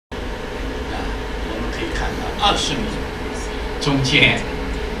20名中间。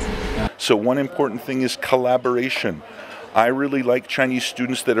So one important thing is collaboration. I really like Chinese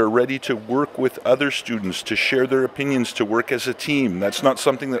students that are ready to work with other students, to share their opinions, to work as a team. That's not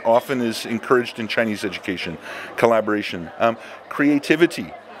something that often is encouraged in Chinese education. Collaboration.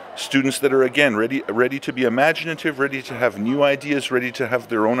 Creativity. Students that are, again, ready to be imaginative, ready to have new ideas, ready to have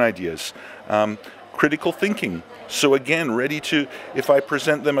their own ideas. Critical thinking. So again, ready to, if I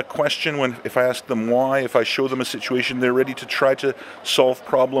present them a question, if I ask them why, if I show them a situation, they're ready to try to solve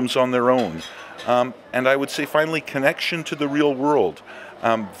problems on their own. And I would say finally, connection to the real world.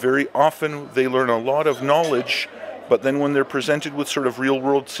 Very often they learn a lot of knowledge, but then when they're presented with sort of real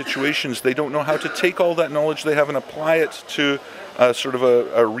world situations, they don't know how to take all that knowledge they have and apply it to sort of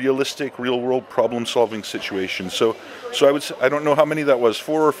a realistic, real world problem solving situation. So I would say, I don't know how many that was,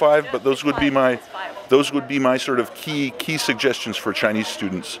 4 or 5, but those would be my sort of key suggestions for Chinese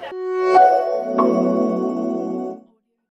students.